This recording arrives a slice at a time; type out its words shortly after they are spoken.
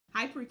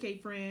Hi, pre-K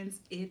friends.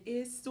 It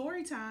is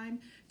story time.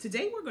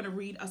 Today we're going to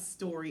read a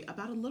story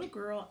about a little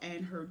girl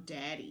and her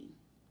daddy.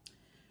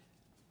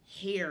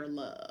 Hair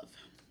love.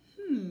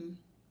 Hmm.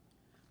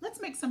 Let's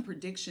make some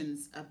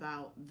predictions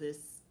about this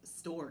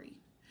story.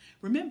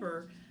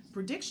 Remember,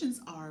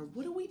 predictions are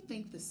what do we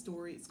think the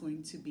story is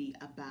going to be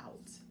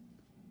about?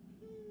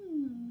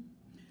 Hmm.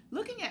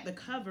 Looking at the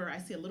cover, I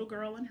see a little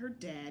girl and her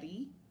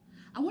daddy.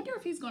 I wonder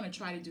if he's going to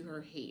try to do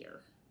her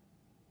hair.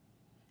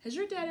 Has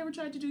your dad ever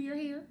tried to do your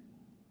hair?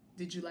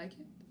 Did you like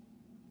it?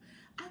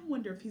 I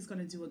wonder if he's going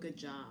to do a good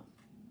job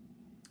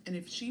and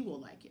if she will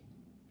like it.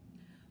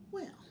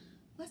 Well,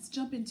 let's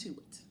jump into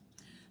it.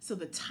 So,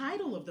 the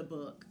title of the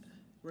book,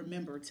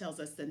 remember,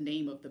 tells us the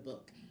name of the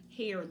book,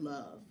 Hair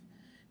Love.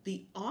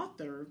 The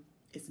author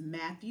is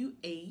Matthew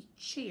A.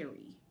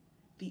 Cherry.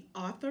 The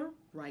author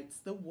writes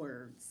the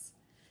words.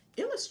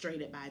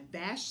 Illustrated by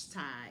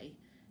Vashti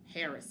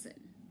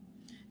Harrison.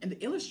 And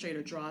the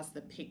illustrator draws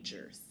the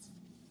pictures.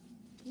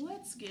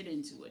 Let's get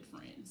into it,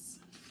 friends.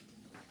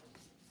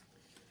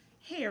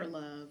 Hair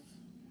love.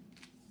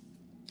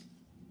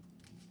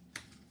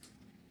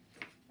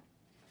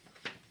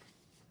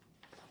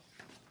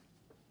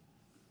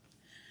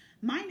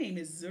 My name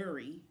is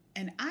Zuri,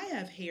 and I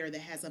have hair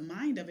that has a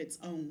mind of its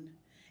own.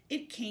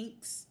 It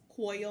kinks,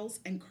 coils,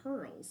 and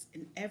curls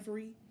in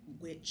every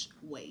which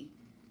way.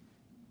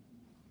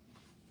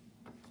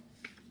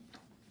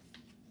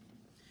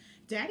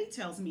 Daddy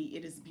tells me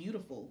it is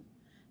beautiful.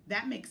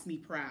 That makes me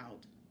proud.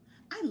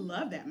 I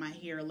love that my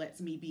hair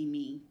lets me be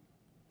me.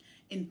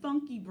 In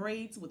funky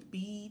braids with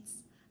beads,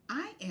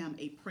 I am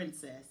a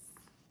princess.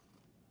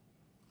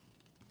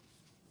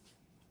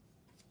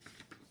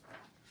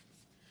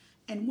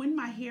 And when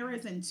my hair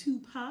is in two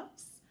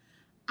puffs,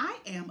 I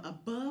am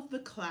above the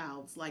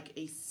clouds like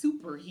a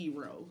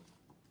superhero.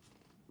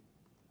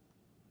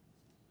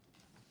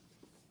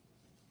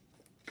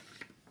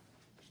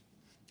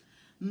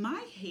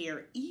 My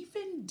hair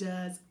even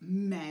does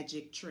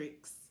magic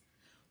tricks.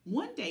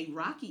 One day,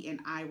 Rocky and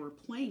I were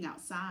playing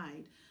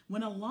outside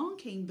when along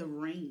came the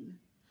rain.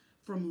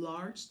 From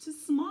large to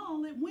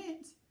small it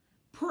went.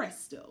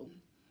 Presto,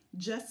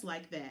 just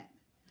like that.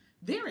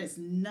 There is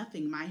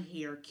nothing my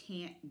hair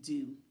can't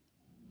do.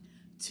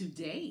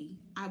 Today,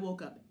 I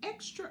woke up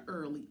extra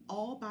early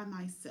all by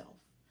myself.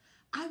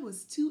 I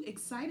was too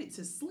excited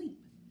to sleep.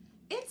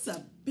 It's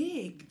a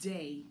big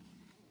day.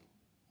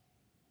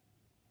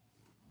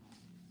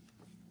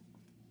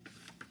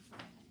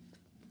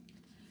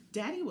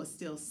 Daddy was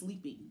still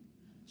sleeping.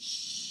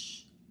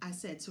 Shh, I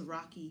said to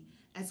Rocky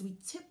as we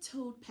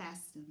tiptoed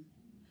past him.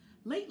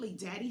 Lately,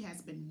 Daddy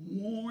has been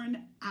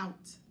worn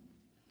out.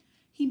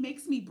 He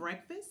makes me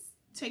breakfast,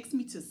 takes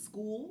me to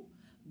school,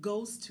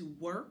 goes to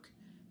work,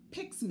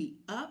 picks me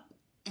up,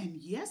 and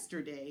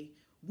yesterday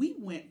we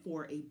went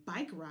for a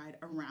bike ride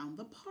around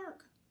the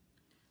park.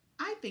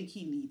 I think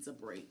he needs a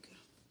break.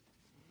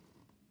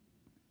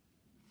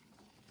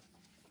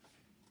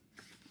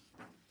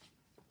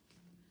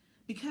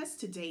 Because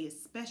today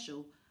is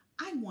special,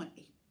 I want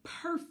a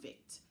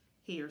perfect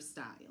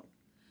hairstyle.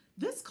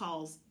 This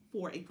calls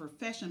for a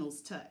professional's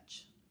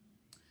touch.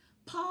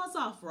 Paws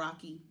off,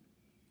 Rocky.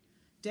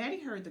 Daddy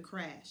heard the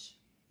crash.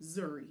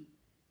 Zuri,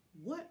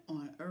 what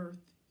on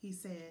earth? He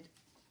said.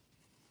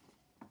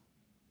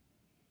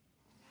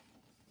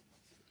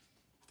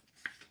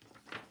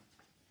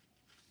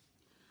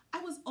 I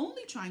was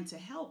only trying to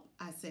help,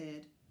 I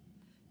said.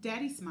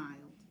 Daddy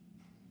smiled.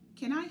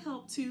 Can I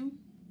help too?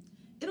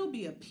 It'll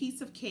be a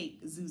piece of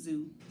cake,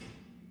 Zuzu.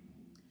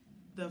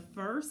 The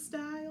first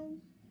style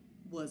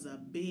was a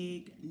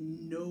big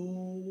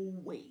no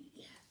way.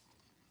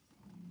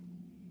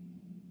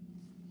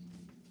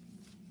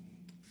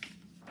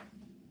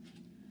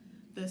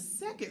 The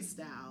second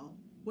style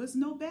was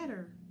no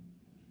better.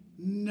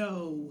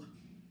 No,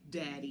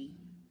 Daddy.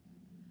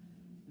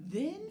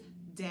 Then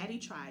Daddy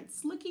tried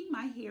slicking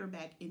my hair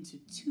back into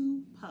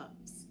two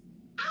puffs.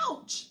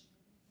 Ouch!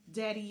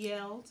 Daddy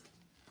yelled.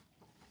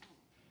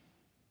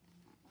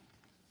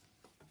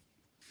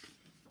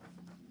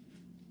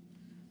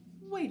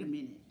 Wait a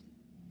minute,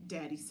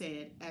 Daddy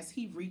said as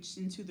he reached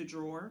into the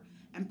drawer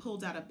and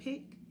pulled out a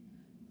pick.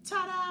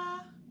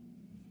 Ta-da!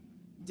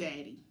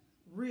 Daddy,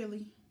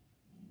 really?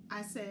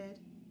 I said.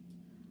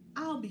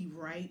 I'll be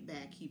right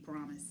back, he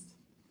promised.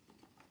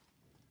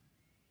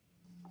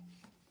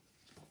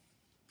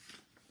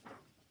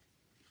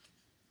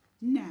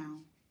 Now,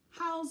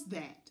 how's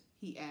that?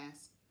 He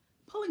asked,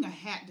 pulling a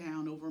hat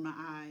down over my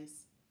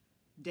eyes.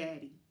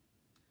 Daddy,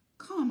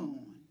 come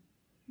on.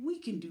 We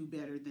can do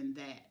better than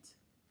that.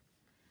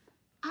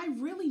 I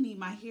really need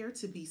my hair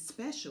to be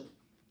special.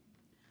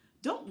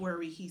 Don't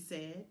worry, he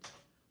said.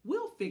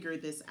 We'll figure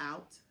this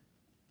out.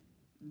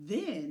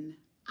 Then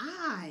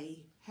I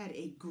had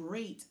a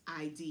great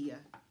idea.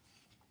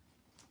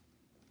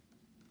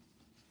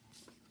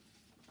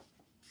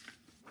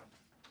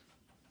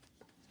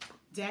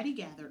 Daddy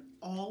gathered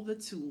all the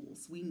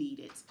tools we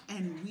needed,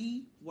 and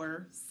we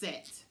were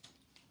set.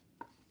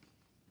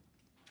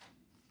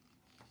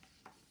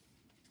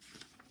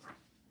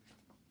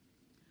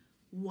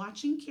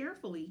 Watching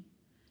carefully,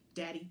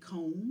 Daddy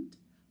combed,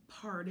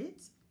 parted,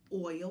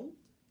 oiled,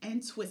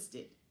 and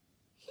twisted.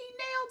 He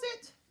nailed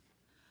it.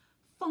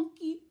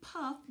 Funky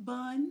puff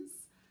buns,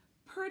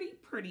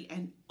 pretty,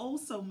 and oh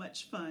so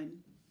much fun.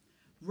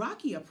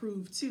 Rocky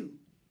approved too.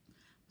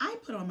 I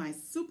put on my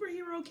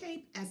superhero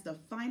cape as the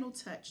final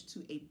touch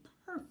to a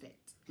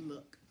perfect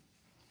look.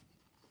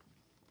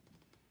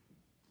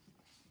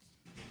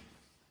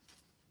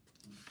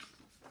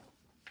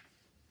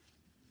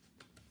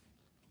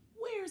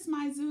 Where's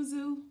my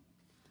Zuzu?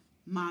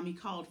 Mommy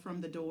called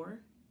from the door.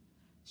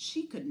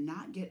 She could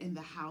not get in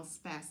the house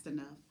fast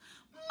enough.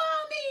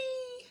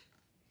 Mommy!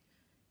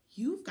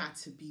 You've got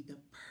to be the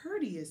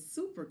prettiest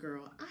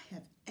Supergirl I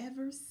have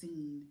ever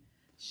seen,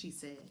 she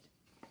said.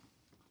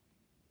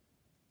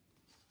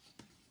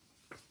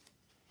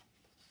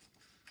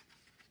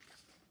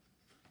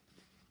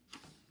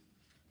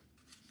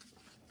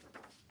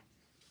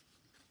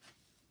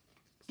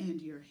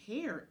 And your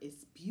hair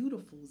is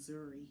beautiful,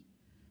 Zuri.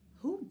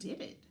 Who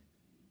did it?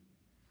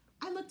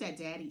 I looked at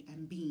Daddy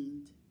and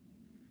beamed.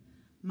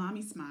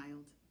 Mommy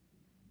smiled.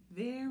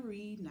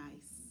 Very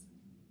nice.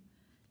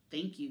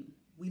 Thank you.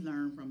 We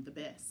learn from the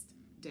best,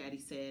 Daddy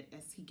said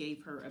as he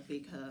gave her a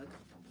big hug.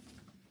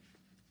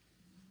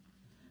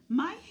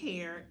 My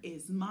hair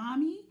is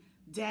Mommy,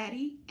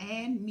 Daddy,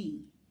 and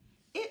me.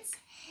 It's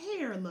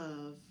hair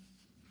love.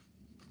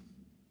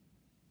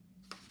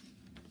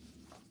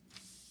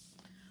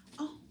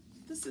 Oh,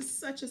 this is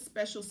such a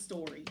special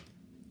story.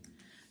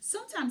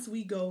 Sometimes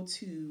we go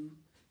to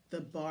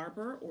the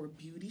barber or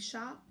beauty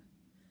shop,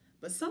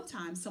 but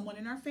sometimes someone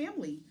in our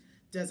family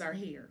does our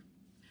hair.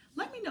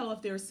 Let me know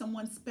if there's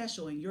someone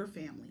special in your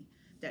family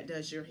that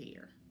does your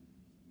hair.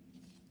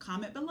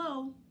 Comment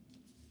below.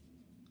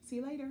 See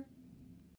you later.